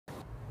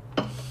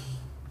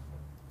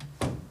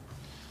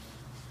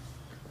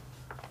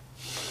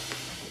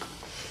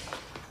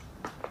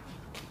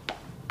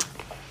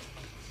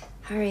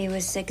Harry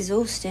was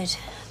exhausted.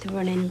 They're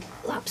running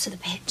laps of the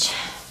pitch.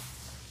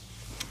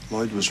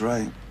 Lloyd was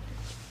right.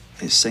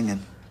 It's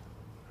singing.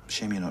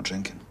 Shame you're not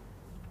drinking.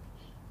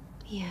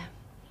 Yeah.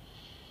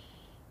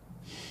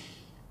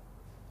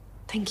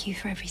 Thank you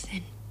for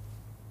everything.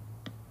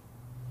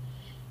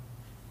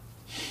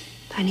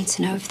 I need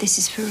to know if this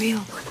is for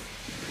real.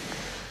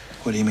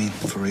 What do you mean,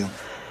 for real?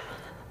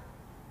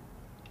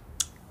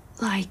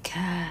 Like,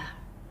 how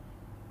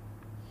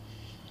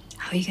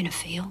are you gonna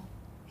feel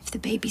if the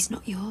baby's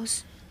not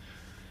yours?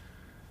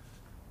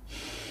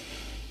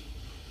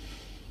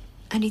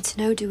 I need to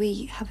know, do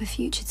we have a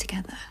future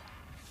together?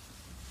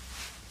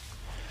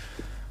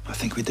 I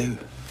think we do.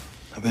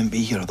 I wouldn't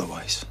be here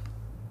otherwise.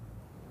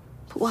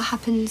 But what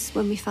happens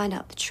when we find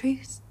out the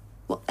truth?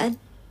 What then?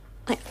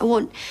 Like, I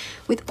want,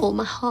 with all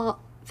my heart,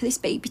 for this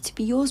baby to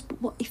be yours, but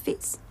what if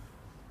it's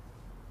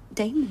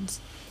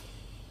Damon's?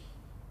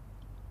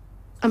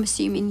 I'm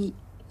assuming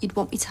you'd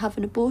want me to have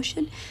an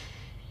abortion.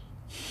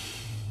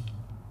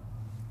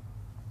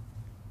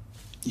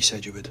 You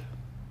said you would.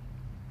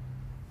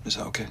 Is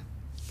that okay?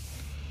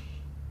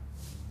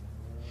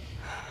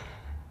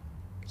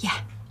 Yeah.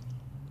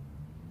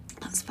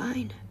 That's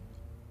fine.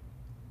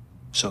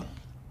 So,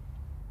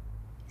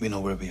 we know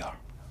where we are.